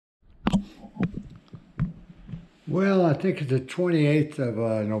Well, I think it's the 28th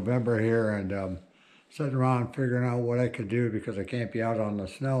of November here, and sitting around figuring out what I could do because I can't be out on the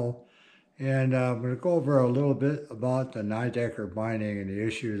snow. And I'm going to go over a little bit about the Nidecker binding and the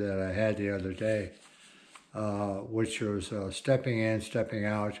issue that I had the other day, which was stepping in, stepping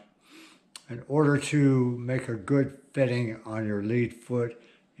out. In order to make a good fitting on your lead foot,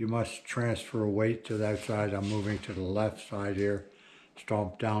 you must transfer weight to that side. I'm moving to the left side here.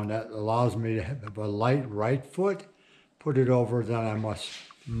 Stomp down. That allows me to have a light right foot, put it over, then I must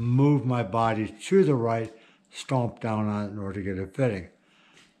move my body to the right, stomp down on it in order to get it fitting.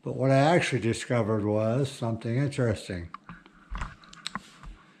 But what I actually discovered was something interesting.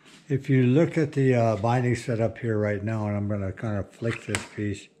 If you look at the binding set up here right now, and I'm going to kind of flick this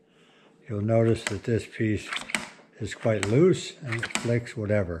piece, you'll notice that this piece is quite loose and it flicks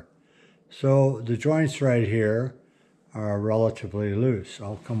whatever. So the joints right here are relatively loose.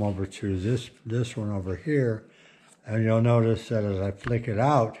 I'll come over to this one over here, and you'll notice that as I flick it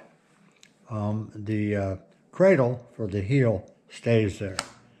out, the cradle for the heel stays there.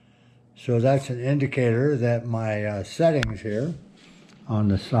 So that's an indicator that my settings here on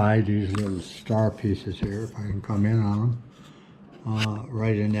the side, these little star pieces here, if I can come in on them,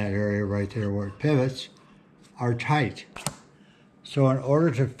 right in that area right there where it pivots, are tight. So in order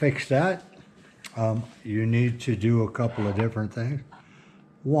to fix that, you need to do a couple of different things.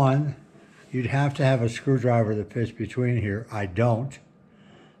 One, you'd have to have a screwdriver that fits between here. I don't,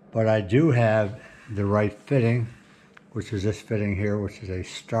 but I do have the right fitting, which is this fitting here, which is a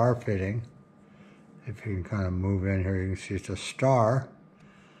star fitting. If you can kind of move in here, you can see it's a star.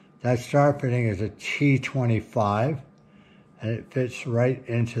 That star fitting is a T25, and it fits right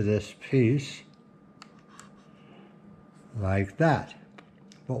into this piece, like that.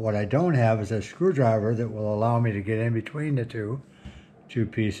 But what I don't have is a screwdriver that will allow me to get in between the two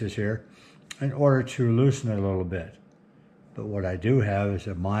pieces here in order to loosen it a little bit. But what I do have is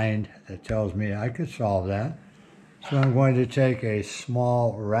a mind that tells me I could solve that. So I'm going to take a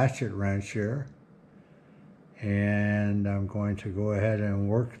small ratchet wrench here, and I'm going to go ahead and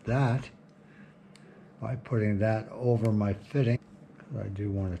work that by putting that over my fitting. I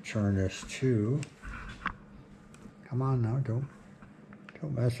do want to turn this too. Come on now, don't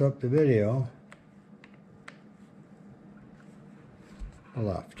mess up the video.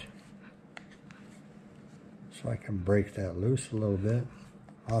 Left. So I can break that loose a little bit.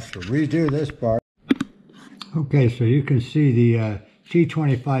 I'll have to redo this part. Okay, so you can see the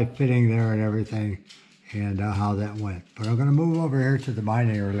T25 fitting there and everything, and how that went. But I'm going to move over here to the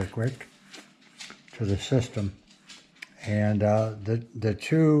binding really quick, to the system. And the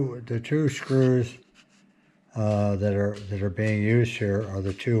two screws that are being used here are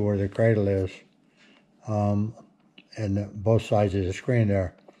the two where the cradle is, and both sides of the screen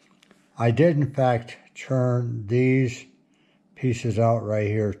there. I did in fact turn these pieces out right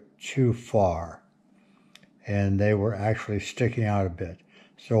here too far, and they were actually sticking out a bit.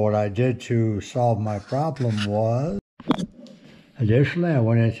 So what I did to solve my problem was, additionally, I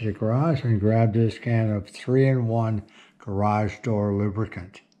went into the garage and grabbed this can of 3-in-1 garage door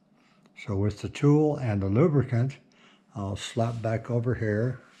lubricant. So with the tool and the lubricant, I'll slap back over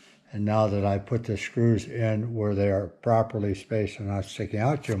here. And now that I put the screws in where they are properly spaced and not sticking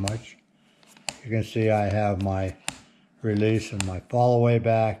out too much, you can see I have my release and my fall away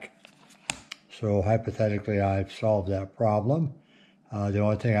back. So hypothetically, I've solved that problem. The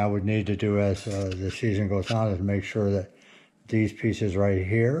only thing I would need to do as the season goes on is make sure that these pieces right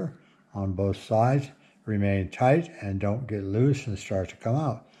here on both sides remain tight and don't get loose and start to come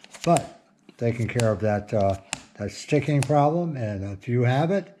out. But taking care of that sticking problem, and if you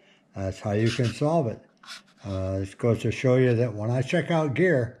have it, that's how you can solve it. This goes to show you that when I check out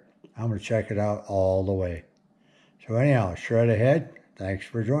gear, I'm going to check it out all the way. So anyhow, shred ahead. Thanks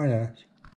for joining us.